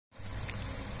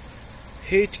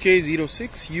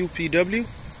HK06UPW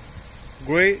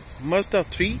Grey Mazda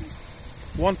 3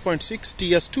 1.6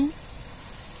 TS2.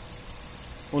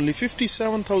 Only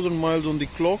 57,000 miles on the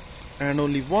clock and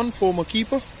only one former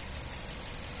keeper.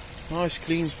 Nice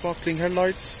clean sparkling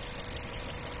headlights.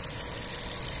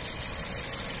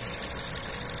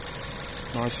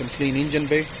 Nice and clean engine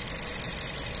bay.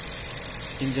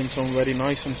 Engine sound very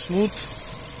nice and smooth.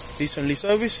 Recently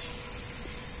serviced.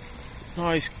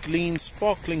 Nice clean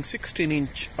sparkling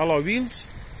 16-inch alloy wheels.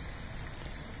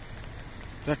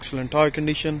 Excellent tire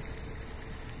condition.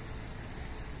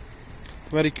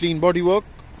 Very clean bodywork.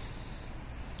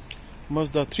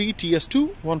 Mazda 3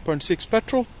 TS2 1.6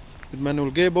 petrol with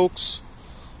manual gearbox.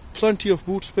 Plenty of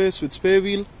boot space with spare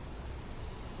wheel.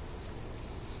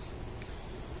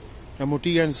 MOT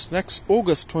ends next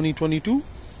August 2022.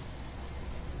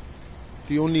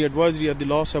 The only advisory at the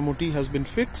last MOT has been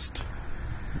fixed.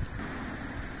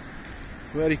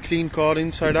 Very clean car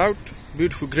inside out.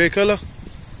 Beautiful grey color.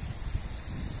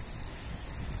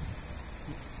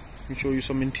 Let me show you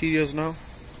some interiors now.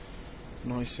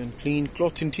 Nice and clean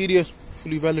cloth interior,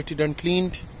 fully valeted and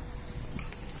cleaned.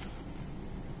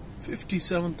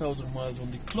 57,000 miles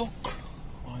on the clock.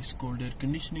 Ice cold air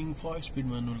conditioning, 5-speed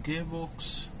manual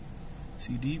gearbox,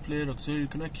 CD player, auxiliary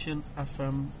connection,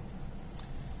 FM,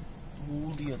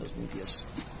 all the other medias.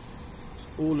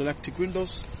 All electric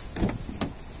windows.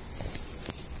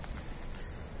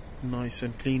 Nice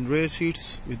and clean rear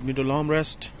seats with middle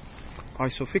armrest.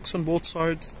 ISOFIX on both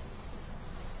sides.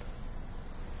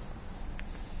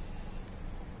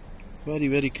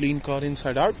 Very clean car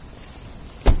inside out.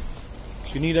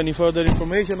 If you need any further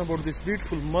information about this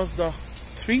beautiful Mazda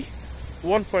 3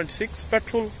 1.6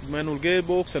 petrol manual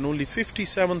gearbox and only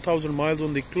 57,000 miles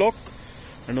on the clock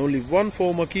and only one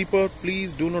former keeper,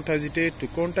 please do not hesitate to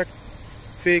contact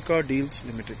Fake Car Deals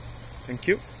Limited. Thank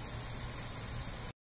you.